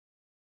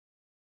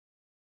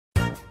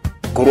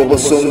Kurobo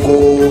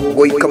songo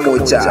goika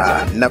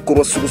moja na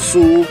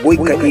kurosurusu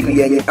goika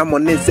irianye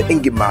amoneze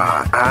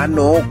engima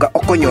ano ga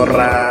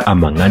okonyora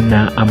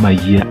amangana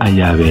amaye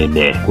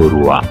ayabene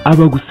kurwa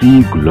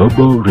Abagusii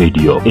Global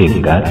Radio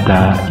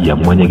engata ya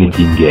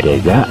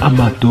mwanyagetingerega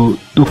amato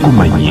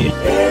tukumanye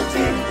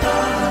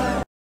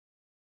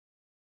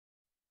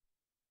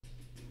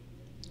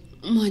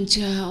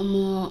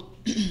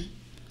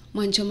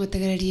Mwancho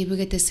motagarari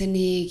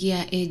bugeteseni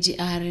gia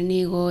Agr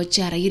nigo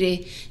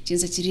charagire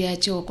chinsa chiria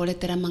cho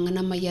koletera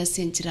mangana maya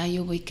senchira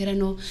yo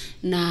boikerano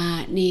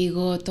na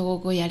nigo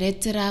togogo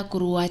yaletera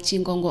kurua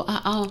chingongo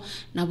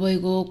na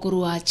boigo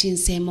kurua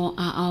chinsemo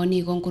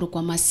nigo nkuru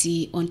kwa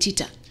masi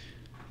ontita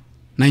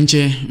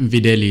Nanche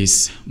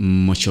Videlis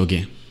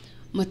Musyoka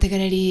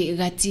Motagarari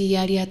gati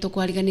yari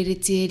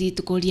atokwariganirite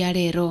ritukoria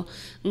rero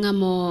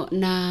ngamo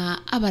na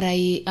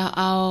abarai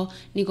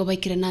nigo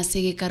baikira na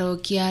segekaro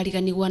kia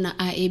riganigwa na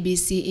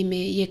ABC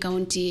ime ye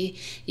county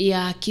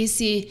ya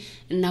Kisii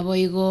na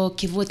boigo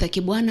kivuta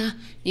kibwana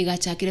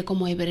nigachakire ko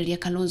moebereria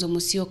Kalonzo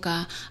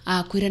Musyoka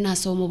kwira na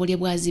somo buri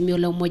bwa Azimio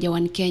la umoja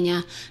wa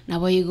Kenya na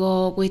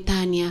boigo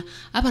gwitania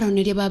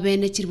abaroneria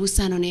babene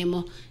chiribusano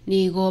nemo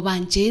nigo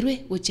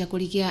bancherwe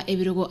guchakurikia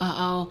ebirugo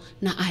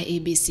na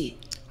ABC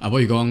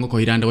Aboigongo ko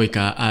iranda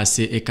goika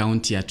ase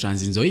county ya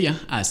Trans Nzoia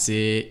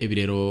ase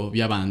ebirero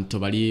by'abantu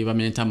bali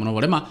bamenta muno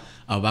bolema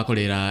abo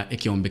bakolera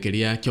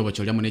ekiombekeria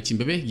kyobochoria mune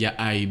chimbebe ya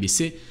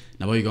ABC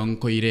naboigongo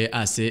ko ire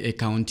ase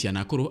county ya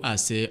Nakuru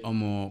ase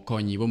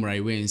omukonyi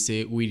bomurai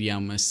wense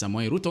William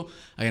Samoei Ruto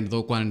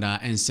agenda kwanda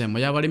ensemo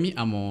y'abalemi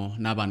amo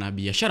n'abana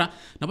biashara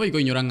naboigo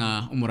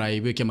inyoranga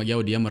umurai bwe kema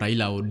gya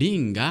Raila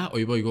Odinga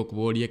oiboigo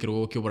kuborie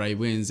kero kyoburai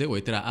bwenze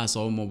wetera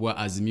aso omo bwa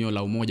Azimio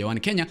la umoja wa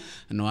Kenya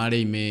no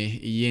ale ime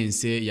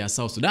yense ya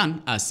South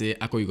Sudan ase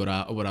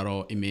akoigora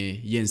oboraro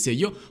ime yense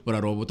yo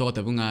boraro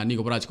butogote bunga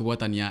nigo borachi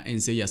kubwatania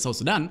ense ya South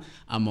Sudan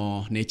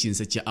amo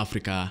nechinse cha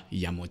Afrika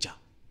ya moja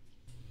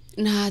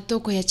na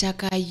toko ya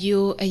chaka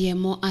yu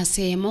yemo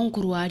ase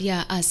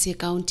monkuruaria ase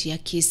county ya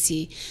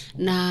Kisii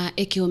na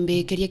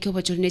ekiombe keria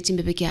kyobachorine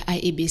chimbebe kya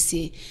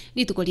IEBC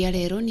litukoria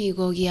rero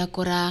nigo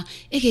giakora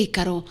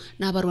egeikaro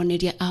na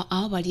barwaneria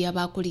baria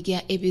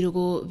bakurigia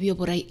ebirugo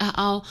byoborai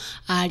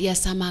aria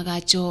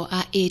samagacho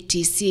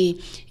ATC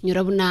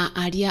nyorabuna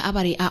aria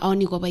abari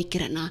nigo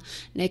baikirana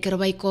na ekero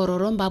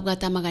baikororo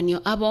mbabwata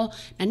maganio abo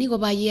na nigo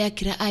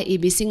bayekira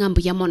IEBC ngambu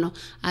ya mono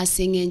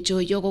ase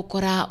ngencho yo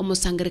gukora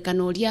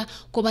umusangerekanoria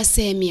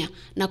basemia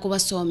na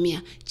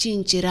kubasomia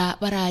chinjira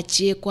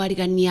barachi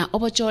kwarigania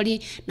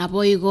obochori na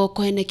boigo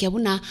koeneke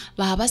buna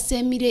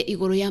babasemire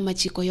iguru ya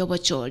machiko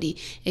yobochori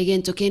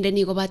egento kende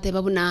nigo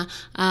bateba buna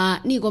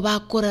nigo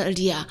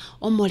bakoraria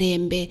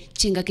omorembe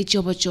chinga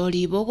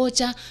kichobochori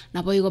bogocha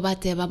na boigo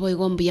bateba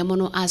boigo mbuya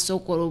mono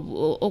asoko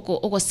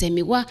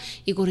ogosemigwa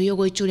iguru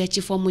yogo ichuria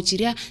chifomu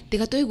chiria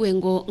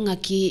tigatoigwengo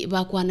ngaki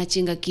bakwana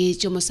chinga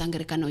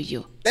kichomosangerekano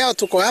yo. Leo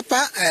tuko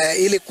hapa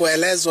ili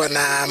kuelezwa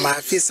na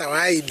maafisa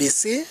wa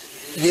IEBC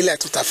vile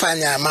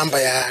tutafanya mambo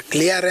ya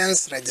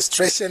clearance,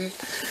 registration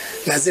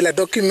na zile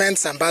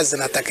documents ambazo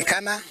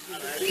zinatakikana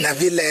na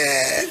vile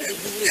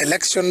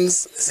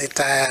elections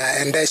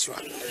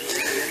zitaendeshwa.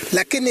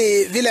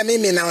 Lakini vile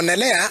mimi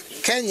naonelea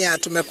Kenya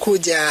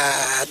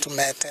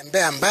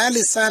tumetembea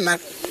mbali sana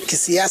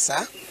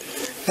kisiasa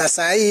na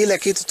saa hii ile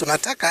kitu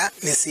tunataka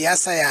ni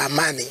siasa ya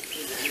amani.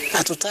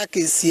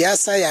 Hatutaki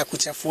siasa ya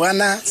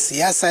kuchafuana,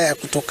 siasa ya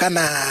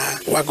kutukana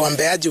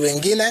wagombeaji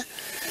wengine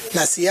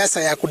na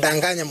siasa ya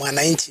kudanganya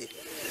mwananchi.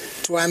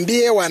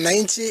 Tuambie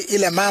wananchi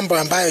ile mambo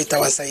ambayo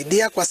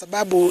itawasaidia kwa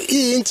sababu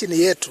hii nchi ni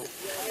yetu.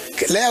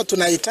 Leo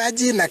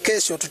tunahitaji na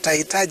kesho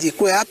tutahitaji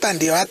kuwe hapa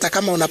ndio hata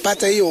kama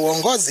unapata hiyo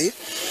uongozi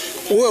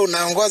uwe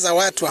unaongoza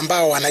watu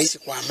ambao wanaishi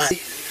kwa amani.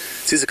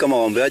 Sisi kama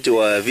waombeaji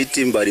wa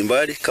viti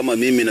mbalimbali kama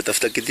mimi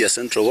natafuta kiti ya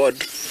Central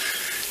Ward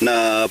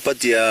na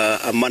party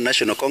ya Amani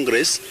National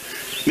Congress,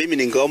 mimi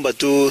ningeomba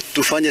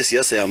tufanye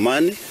siasa ya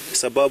amani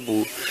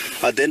sababu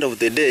at the end of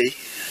the day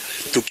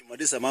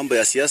tukimaliza mambo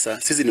ya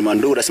siasa sisi ni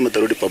mandugu lazima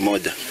turudi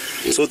pamoja.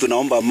 So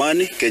tunaomba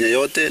amani Kenya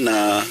yote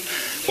na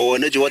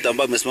waoneji wote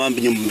ambao wamesimama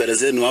mbele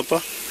zenu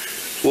hapa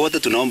wote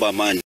tunaomba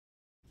amani.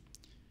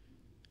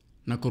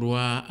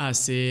 Nakurua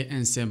ase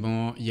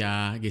ensemo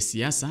ya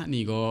gesiasa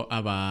nigo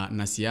aba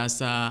na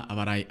siasa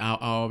abarai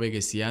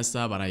be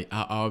siasa barai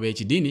be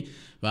chidini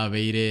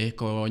babeire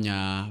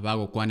konya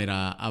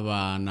bagokwanira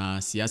aba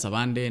na siasa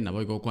bande na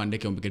boigo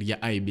kwandeke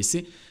ombekeria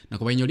IEBC na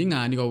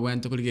kubainyoringa nigo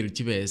bwento kuligera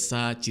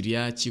chibesa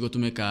chiria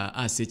chigotumeka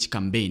ase chi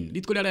campaign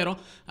litkolia rero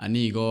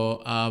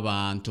nigo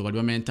abantu bali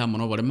bamenta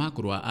mono bolema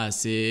kurwa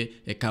ase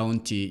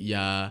county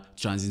ya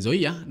Trans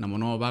Nzoia na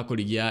mono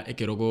bakoligia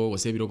ekerogo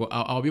gosebirogo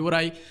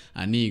biborai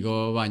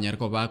nigo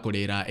banyarko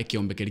bakolera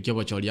ekiombekeria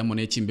kyobochoria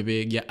mone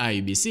chimbebe gya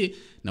IEBC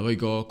na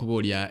boigo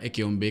kuboria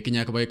ekiombe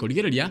kinyaka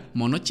bakoligereria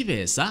mono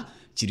chibesa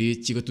chiri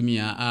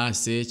chigotumia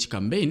ase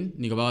campaign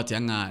nigo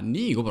bagotianga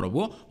nigo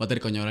borobwo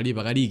batari konyora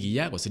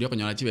libagarigia gosirio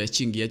konyora chibe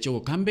chingia cyo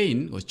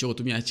campaign gocho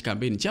gutumia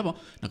campaign chabo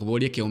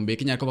nakuboria kiombe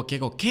kinya ko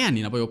bakeko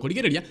keani nabo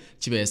yokorigereria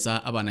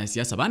chibesa abana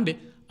siasa bande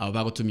abo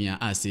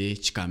bagotumia ase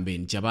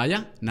campaign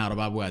chabaya na ro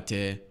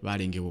babwate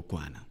baringe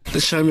gukwana.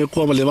 Lisha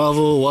imekuwa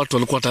mlemavu, watu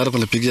walikuwa tayari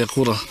kunipigia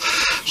kura,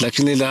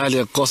 lakini ile hali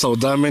ya kukosa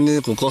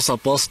udhamini, kukosa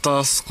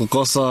posters,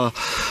 kukosa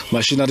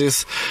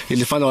machineries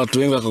ilifanya watu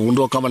wengi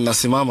wakagundua kama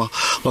ninasimama.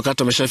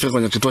 Wakati wameshafika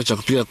kwenye kituo cha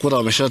kupiga kura,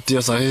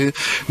 wameshatia sahihi,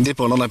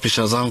 ndipo wanaona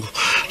picha zangu.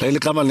 Lakini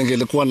kama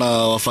ningelikuwa na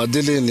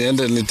wafadhili,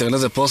 niende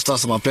nitengeneze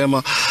posters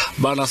mapema,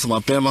 banners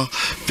mapema,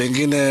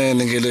 pengine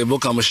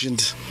ningeliibuka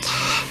mshindi.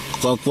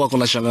 Kwa kuwa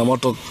kuna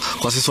changamoto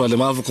kwa sisi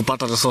walemavu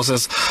kupata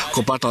resources,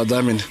 kupata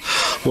wadhamini.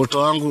 Wito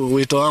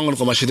wangu ni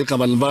kwa mashirika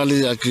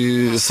mbalimbali ya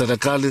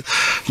kiserikali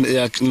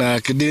na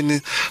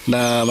kidini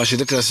na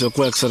mashirika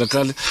yasiyokuwa ya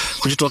kiserikali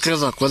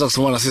kujitokeza kuweza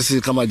kusimama na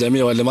sisi kama jamii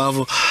ya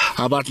walemavu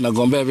ambao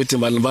tunagombea viti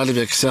mbalimbali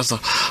vya kisiasa,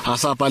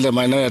 hasa pale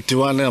maeneo ya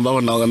Tiwane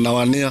ambapo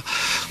nawania.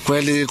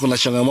 Kweli kuna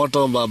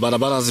changamoto,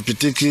 barabara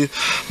hazipitiki,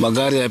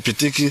 magari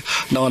hayapitiki,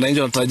 na wananchi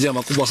wanatarajia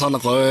makubwa sana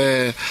kwa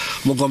wewe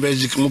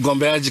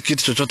mgombeaji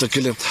kitu chochote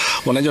kile.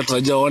 Wananchi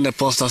wanatarajia waone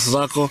posters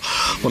zako,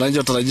 wananchi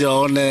wanatarajia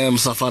waone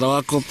msafara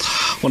wako,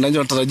 wananchi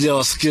wanatarajia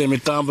wasikie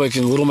mitambo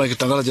ikinguruma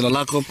ikitangaza jina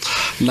lako,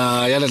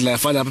 na yale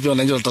tunayofanya hapa pia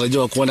wananchi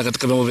wanatarajia kuona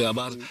katika vyombo vya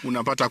habari.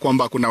 Unapata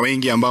kwamba kuna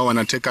wengi ambao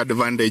wanateka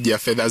advantage ya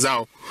fedha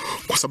zao,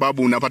 kwa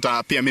sababu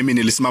unapata pia mimi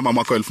nilisimama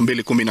mwaka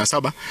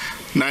 2017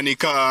 na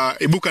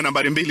nikaibuka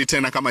nambari 2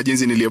 tena kama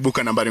jinsi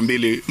niliebuka nambari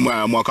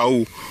 2 mwaka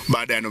huu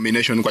baada ya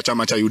nomination kwa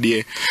chama cha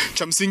UDA.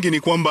 Cha msingi ni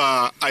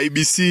kwamba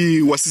IBC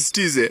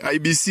wasisitize,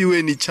 IBC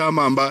we ni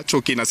chama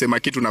ambacho kinasema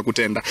kitu na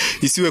kutenda.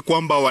 Isiwe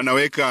kwamba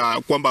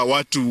wanaweka kwamba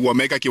watu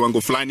wameweka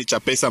kiwango fulani cha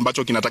pesa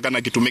ambacho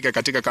kinatakana kitumike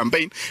katika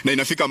campaign na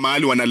inafika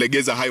mahali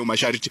wanalegeza hayo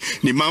masharti.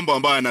 Ni mambo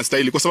ambayo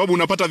yanastahili, kwa sababu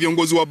unapata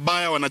viongozi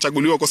wabaya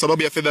wanachaguliwa kwa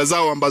sababu ya fedha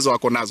zao ambazo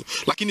wako nazo.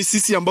 Lakini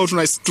sisi ambao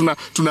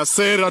tuna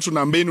sera,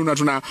 tuna mbinu na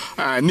tuna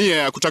nia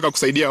ya kutaka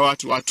kusaidia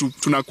watu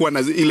tunakuwa na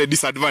ile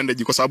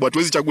disadvantage kwa sababu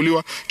hatuwezi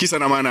chaguliwa kisa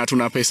na maana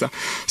hatuna pesa.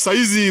 Sasa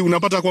hizi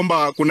unapata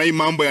kwamba kuna hii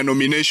mambo ya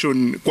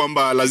nomination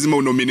kwamba lazima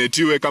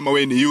unominatiwe kama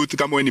wewe ni youth,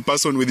 kama wewe ni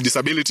person with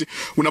disability.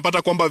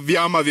 Unapata kwamba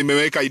vyama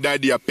vimeweka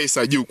idadi ya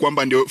pesa juu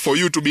kwamba ndio for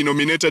you to be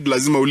nominated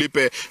lazima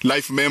ulipe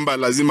life member,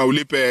 lazima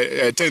ulipe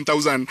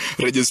 10,000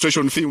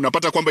 registration fee.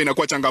 Unapata kwamba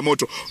inakuwa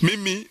changamoto.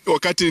 Mimi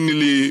wakati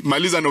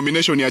nilimaliza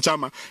nomination ya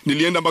chama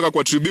nilienda mpaka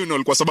kwa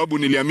tribunal kwa sababu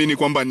niliamini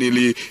kwamba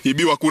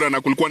niliibiwa kura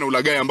na kulikuwa na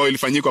ulaghai ambao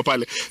ilifanyika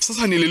pale.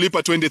 Sasa nililipa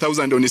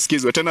 20,000 ndio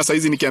nisikizwe. Tena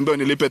saizi nikiambiwa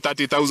nilipe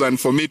 30,000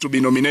 for me to be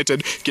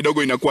nominated,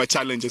 kidogo inakuwa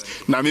challenges.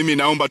 Na mimi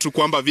naomba tu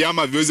kwamba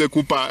vyama viweze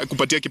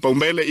kupatia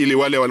kipaumbele ili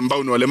wale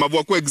ambao ni walemavu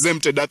wakuwe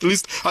exempted at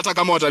least, hata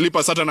kama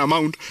watalipa certain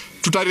amount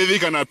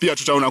tutaridhika na pia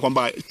tutaona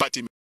kwamba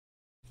party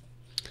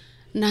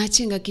na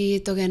chinga ki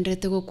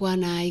togendrete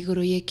gukwana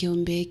iguru ye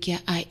kiombe kia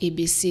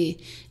IEBC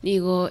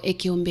nigo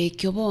ekiombe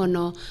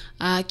kyobono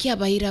kia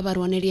bahira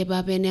barwanerie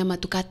babene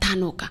amatuka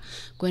tanoka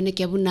kwene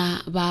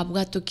kyabuna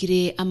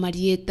babwatukire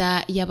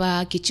amarieta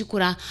yaba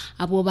kichikura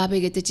abo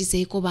babegete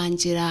chise ko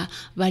banjira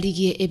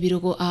barigie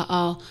ebirogo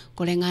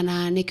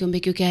kolengana ne kiombe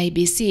kyo kia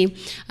IEBC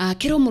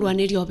kiro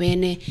murwanerie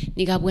obene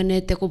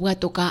nigabwenete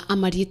kubwatuka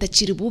amarieta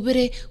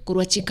chiribubere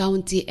kurwa chi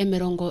county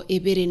emerongo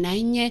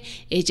 24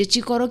 eje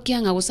chikoro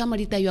kyanga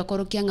gusamarita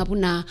yakoro kyanga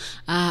buna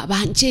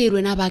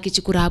bancherwe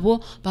nabakichikurabo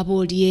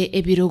baborie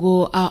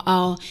ebirogo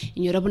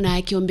inyora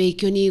buna kiombe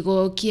ikyo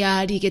nigo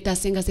kiari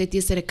getasenga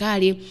seti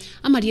serikali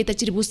amarieta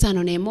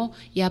chiribusano nemo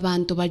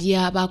yabantu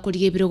baria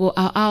bakorie ebirogo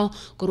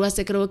kurwa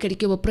sekero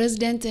kerikyo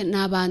president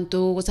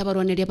nabantu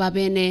gosabaroneria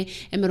babene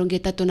emerongo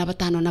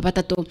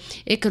 35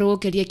 ekero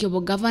kerie kyo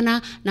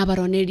governor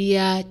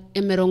nabaroneria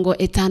emerongo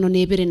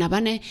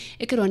 54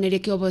 ekeroneria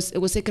kyo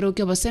gosekero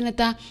kyo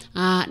senator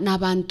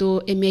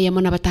nabantu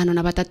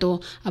 153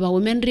 aba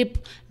women rep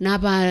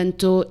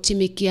nabantu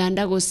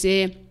chimikianda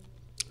gose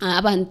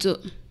abantu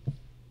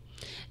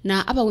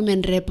na aba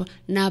women rep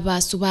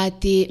naba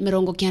subati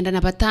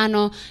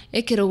 95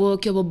 ekirogo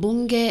kyo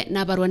bunge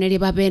nabarwaneri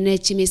babene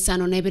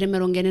chimisano na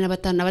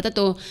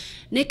 253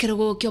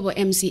 nekirogo kyo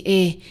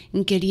MCA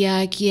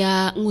nkeria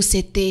kia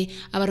ngusete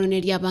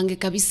abaroneri abange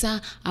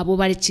kabisa abo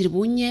bali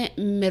chiribunye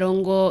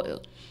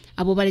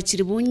abo bali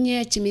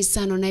chiribunye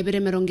chimisano na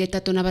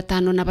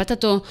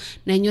 235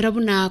 na nyora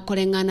buna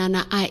kolengana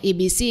na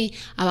IEBC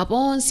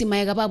ababonsi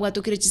maega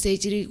babwatukire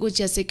chisechiri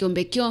kucha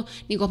sekombekyo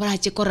niko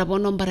barachikora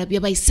bono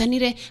barabya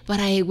baisanire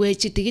baraegwe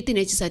chitigiti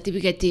ne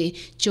certificate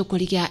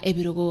chokolikia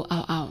ebirogo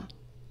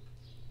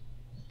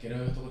kero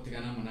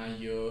tokotikana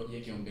munayo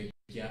yekiombe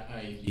kya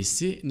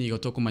IEBC ni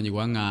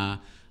gotokumanyigwanga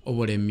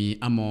oboremi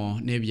amo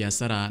ne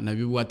biasara na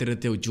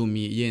bibwaterete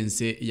uchumi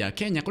yense ya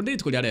Kenya kondiri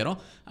tukulia rero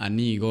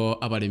nigo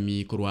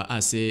abaremi kurwa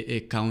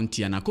ase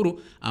county ya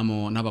Nakuru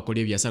amo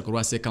nabakore biasara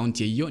kurwa ase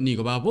county iyo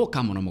nigo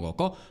baboka mono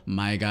mogoko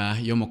maiga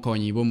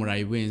yomokonyi bo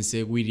murai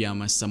bwense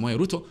William Samoei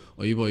Ruto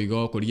oibo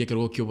igo kuriye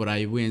kero kyo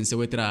burai bwense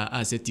wetera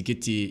ase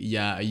tiketi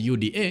ya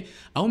UDA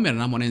aumera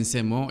na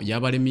monensemo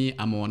yabaremi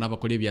amo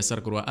nabakore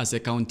biasara kurwa ase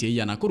county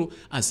ya Nakuru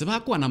ase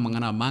bakwa na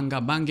mangana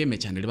manga bange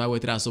mechandele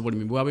bawetera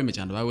asoboremi bwabe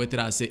mechando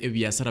bawetera ase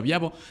biasara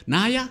byabo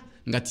naya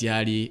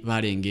ngatiari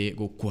barenge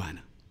gukwana.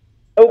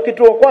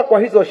 Ukitoa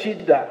kwa hizo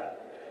shida,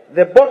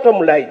 the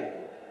bottom line,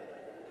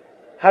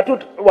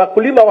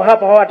 wakulima wa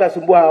hapa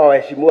hawatasumbua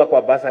hawaheshimiwa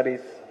kwa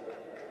bursaries.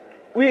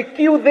 We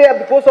queue there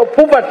because of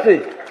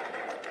poverty.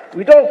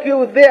 We don't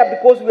queue there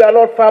because we are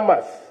not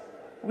farmers.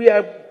 We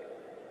are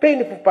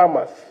painful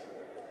farmers.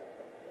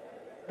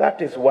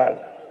 That is one.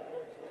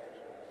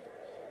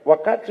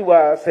 Wakati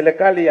wa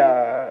serikali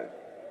ya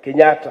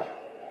Kenyatta,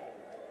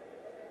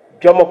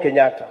 Jomo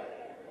Kenyatta,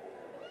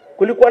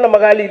 kulikuwa na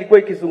magari ilikuwa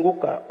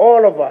ikizunguka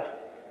all over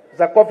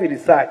za coffee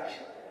research.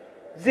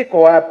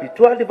 Ziko wapi?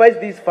 To advise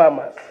these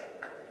farmers.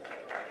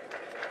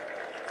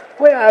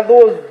 Where are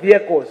those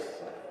vehicles?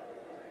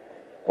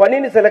 Kwa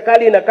nini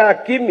serikali inakaa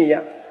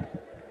kimya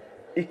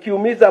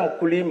ikiumiza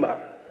mkulima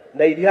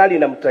na ilihali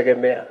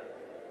inamtegemea?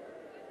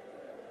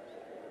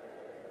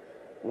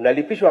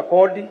 Unalipishwa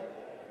kodi,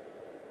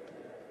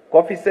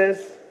 offices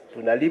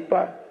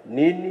tunalipa,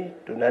 nini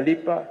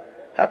tunalipa,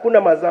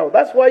 hakuna mazao.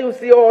 That's why you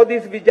see all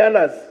these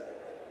vijanas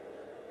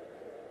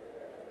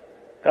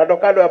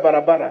kando ya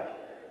barabara.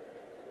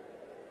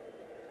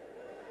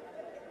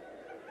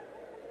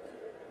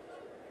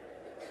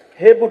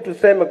 Hebu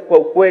tuseme kwa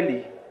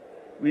ukweli,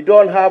 we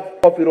don't have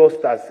coffee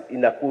roasters in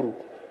Nakuru.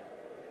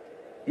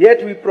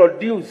 Yet we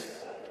produce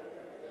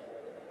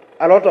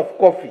a lot of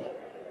coffee.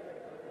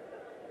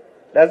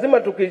 Lazima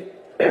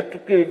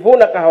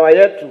tukivuna kahawa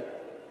yetu,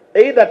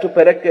 either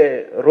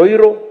tupeleke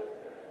Roiro,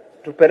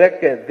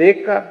 tupeleke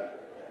Thika,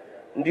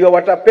 ndio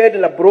watapedi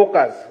na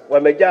brokers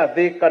wamejaa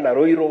Thika na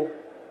Roiro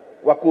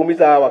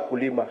wakuumiza hawa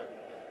wakulima.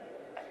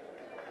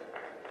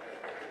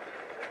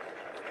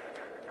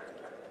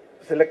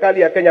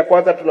 Serikali ya Kenya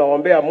kwanza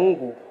tunaombea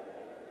Mungu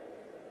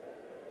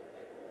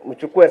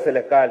mchukue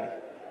serikali.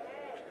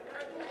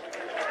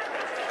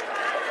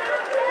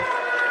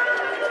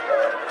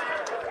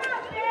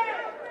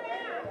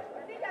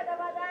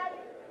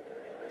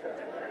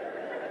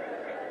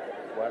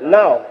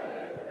 Now,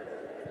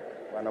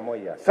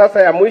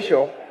 sasa ya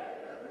mwisho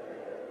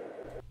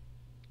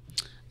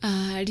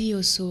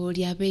rioso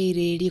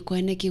riabeire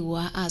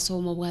rikwenekigwa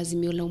asomo bwa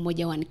Azimio la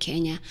Umoja wa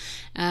Kenya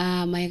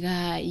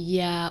maiga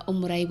ya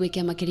omuraiwe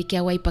kya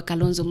makirikia Wiper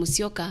Kalonzo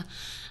Musyoka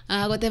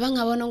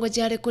gotebanga bonongo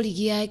jare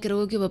kurigia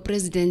ikero kyo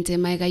president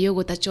maiga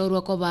yogo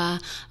tachorwa koba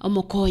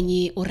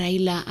omokonyi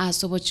Raila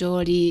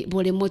asobochori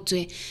bole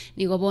motwe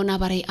nigo bona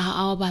bare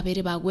ao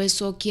babere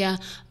bagwesokia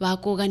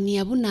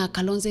bakogania buna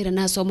Kalonzo ira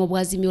nasomo bwa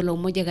Azimio la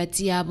Umoja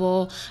gati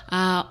yabo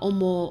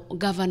omo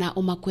governor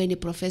omakweni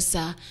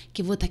Professor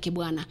Kivuta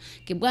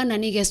Kibwana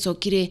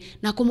nigesokire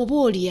na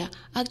kumubulia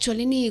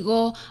actually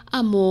nigo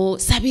amo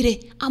sabire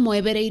amo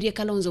ebereirie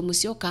Kalonzo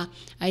Musyoka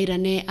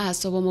airane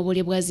asobo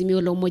mobuli bwa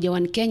Azimio la Umoja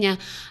wa Kenya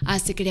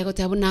asekeria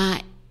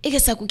gotabuna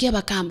egesakukia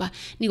bakamba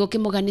nigo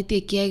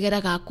kimuganite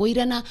kiegera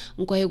gakoirana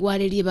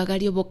nkoegwaririe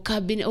bagari obo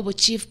cabinet obo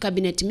chief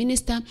cabinet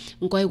minister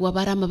nkoegwa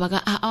barama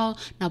baga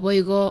na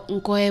boigo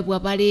nkoebwa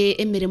bari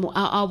emirimo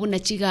buna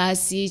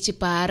chigasi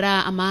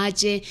chipara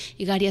amache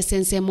igaria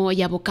sensemo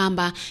ya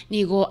bokamba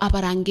nigo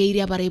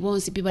abarangeire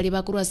abaribonsi bibari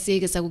bakurwa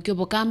segesakukio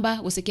bokamba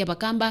gosekia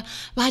bakamba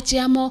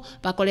bachiamo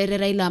bakorere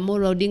Raila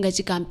Amolo Odinga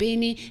chi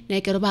campaign na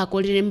ekero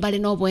bakorire mbale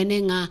no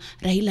bwenenga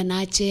Raila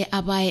nache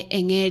abae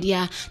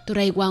engeria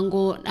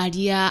turaigwango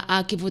alia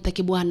Kivuta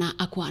Kibwana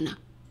akwana.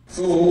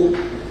 So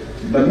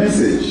the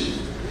message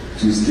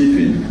to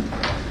Stephen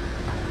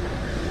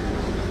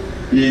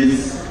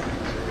is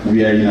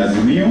we are in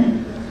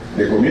Azimio,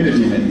 the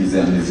community is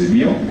in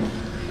Azimio.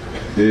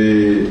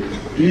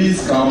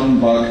 Please come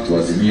back to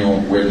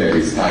Azimio when there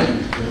is time.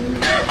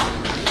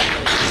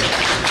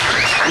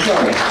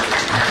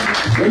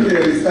 When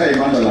there is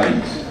time,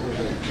 underlined.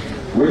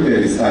 When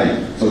there is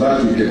time, so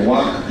that we can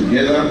work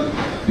together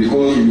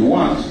because we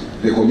want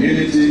the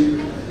community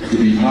to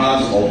be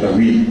part of the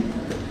win.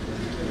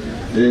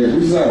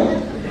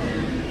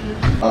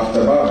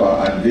 After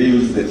Baba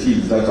unveils the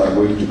teams that are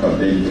going to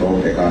campaign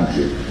throughout the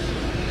country,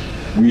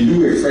 we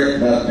do expect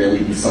that there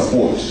will be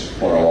support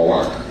for our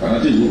work. Can I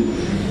tell you?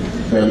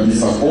 There will be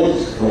support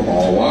from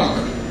our work,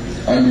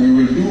 and we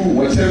will do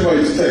whatever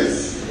it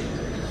takes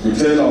to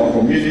tell our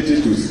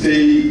community to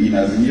stay in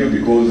Azimio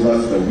because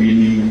that's the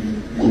winning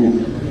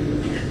group.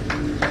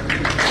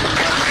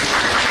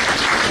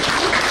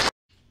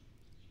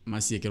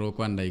 Masiekero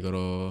kwanda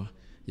igoro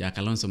ya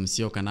Kalonzo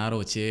Musyoka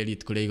naro cheri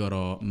tukule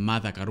igoro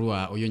Martha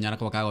Karua uyo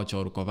nyarako wakago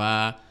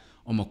chorukoba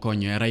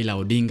omokonyo ya Raila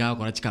Odinga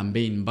kora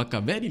campaign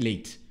mpaka very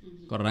late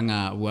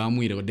koranga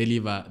uamwire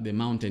deliver the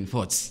mountain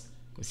forts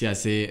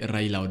siase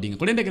Raila Odinga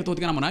kolende ke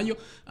totikana monayo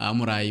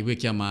murai we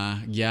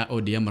kiama gya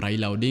ODM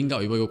Raila Odinga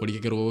oibo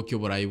yokolikekero kyo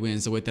burai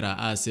wense wetera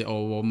ase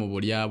o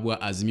moboria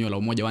bwa Azimio la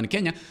Umoja wa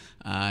Kenya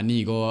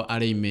nigo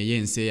areime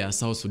yense ya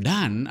South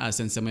Sudan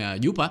asensema ya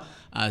Jupa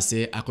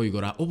ase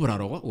akoigora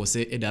oburaro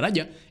ose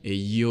edaraja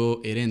eyo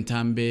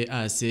erentambe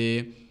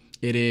ase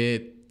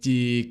ere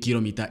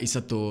kilomita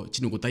isato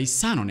chinukuta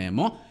isano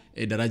nemo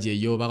edaraja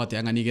eyo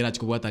bagoteanga nigera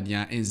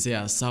chikubwatania ense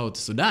ya South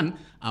Sudan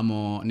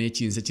amo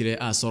nechinse chire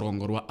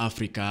asorongorwa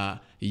Africa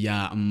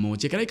ya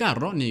mochekera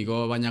ikarro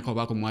nigo banyako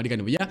bako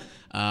mwarigani buya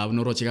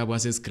unoro chega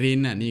bwase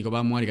screen nigo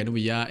ba mwarigani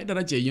buya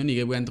edaraja eyo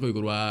nige bwento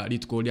igurwa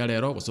lituko lya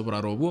lero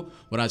gusobora robo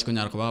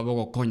urachikonyara ko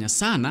babo konya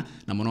sana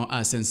na mono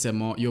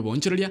asensemo yobo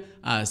nchirelia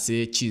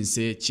ase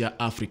chinse cha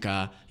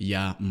Africa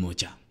ya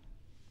moja.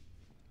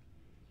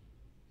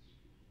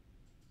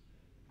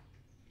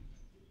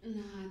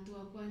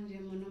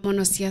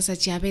 Mono siasa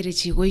chabere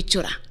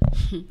chigoichora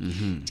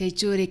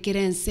chaichore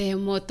kirense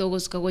moto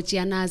gusuka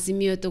gochiana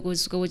Azimio to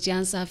gusuka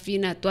gochiana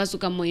Safina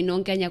twasuka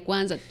moino Kenya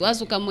kwanza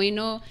twasuka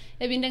moino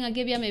ebindenga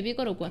kebya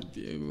mebikoro kwa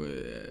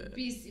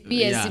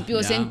PSP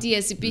o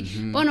NTSP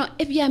bono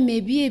ebya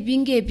mebi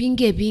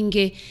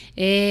binge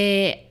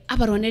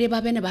abaroneri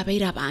babene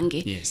babaira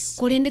bange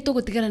kolende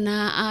togotigana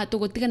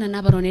na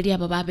abaroneri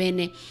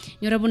ababene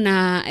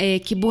nyorabuna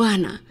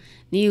kibwana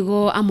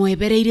nigo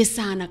amoebereire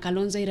sana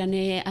Kalonzo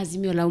irane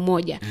Azimio la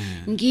Umoja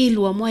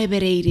ngilu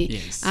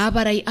amoebereire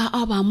abarai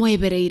aba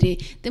amoebereire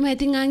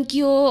temetinga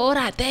nkio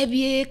ora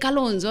tebie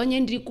Kalonzo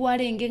nyendri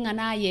kwarenge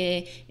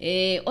nganaye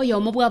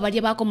oyo mobwa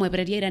balie bako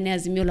moebereire irane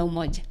Azimio la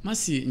Umoja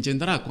masi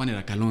njendara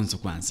kwanera Kalonzo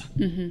kwanza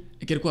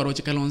ikirikuwa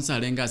roche Kalonzo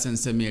alenga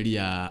sensemeli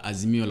ya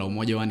Azimio la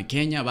Umoja wa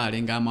Kenya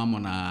balenga mamo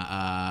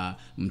na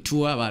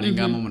mtua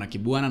balenga mamo na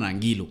kibwana na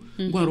ngilu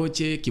kwa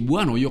roche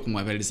kibwana uyo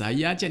kumwabereire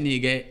sayache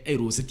nige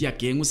erusiti ya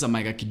kengu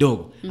sama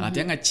kidogo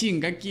atanga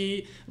chinga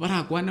ki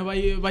barakwana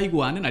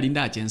baigwane na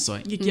linda chenso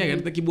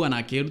ngikiagereta kibwana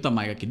akeruta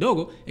maiga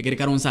kidogo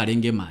ekerekaronsa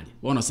arenge mali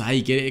bono sahi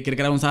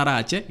ekerekaronsa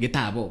arache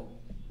gitabo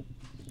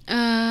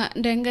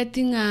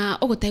ndengatinga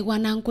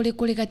ogutaigwana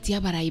nkule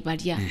gatia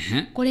baraibaria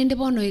kolende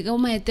bono iga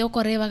umaete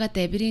okoreba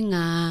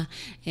gatebiringa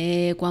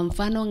kwa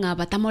mfano nga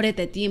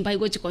batamorete timba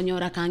igo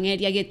chikonyora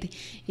kangeria gete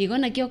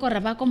igona kiokora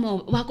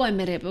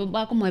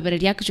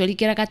bakoemereria actually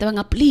kira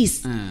katanga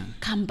please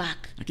come back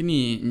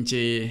lakini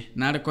nche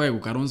nare ko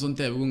Kalonzo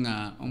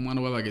ntebunga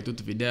omwana baba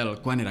getutu Fidel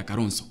kwanira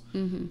Kalonzo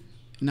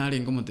nare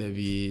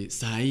ngomotebi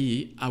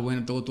sai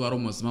abwene to twaro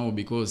mosmamo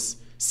because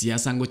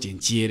siasa ngo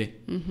chenchiere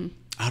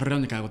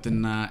arranya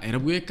kagotena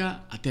erabweka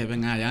atebe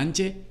nga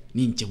yanche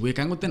ninche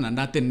bweka ngotena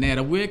ndate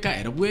nerabweka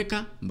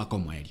erabweka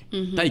mbakomwerio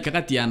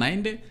taikakatia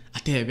naende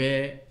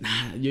atebe na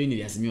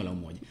joiniri Azimio la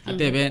Umoja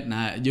atebe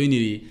na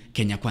joiniri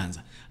Kenya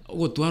kwanza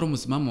ogotwaro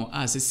musimamo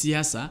ase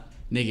siasa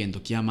negendo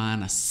kia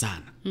maana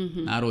sana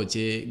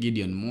naroche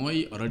Gideon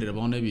Moi oralira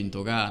bono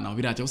bintoga na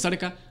obirache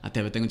gusareka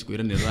atebe tengo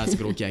chikwira ne rasi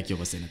kro kia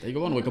kyo seneta igo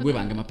bono wekabwe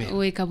bange mapema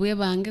wekabwe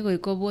bange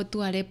goikobwo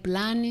tware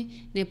plan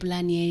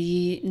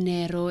ye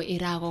nero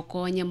irago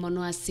konye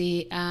mono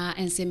ase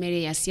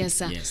ensemere ya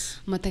siasa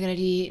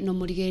matagarari no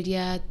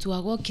murigeria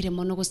twagokire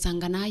mono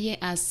gusanganaye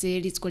ase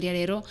litskolia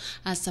rero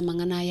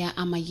asamangana ya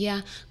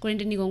amaya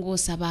kolende nigongo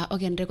saba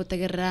ogendre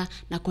gutegerera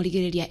na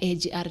kurigereria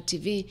Agr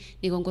TV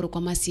nigongo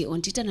kwa masi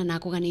ontita na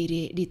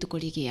nakuganire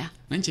litukoligia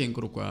nanche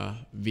nkuru kwa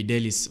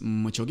Videlis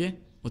Mochoge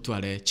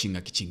otwale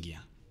chinga kichingia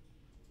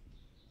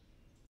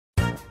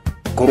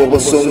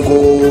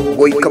kurobosongo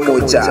boika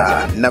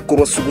moja na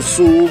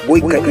kurosugusu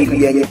boika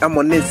irianye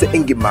amoneze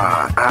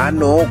engima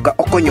ano ga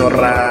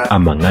okonyora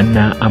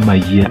amangana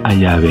amaye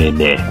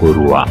ayabene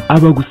kurwa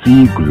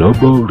Abagusii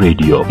Global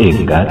Radio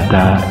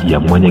engata ya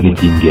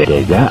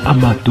mwanyagetingereza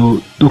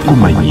amato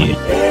tukumanye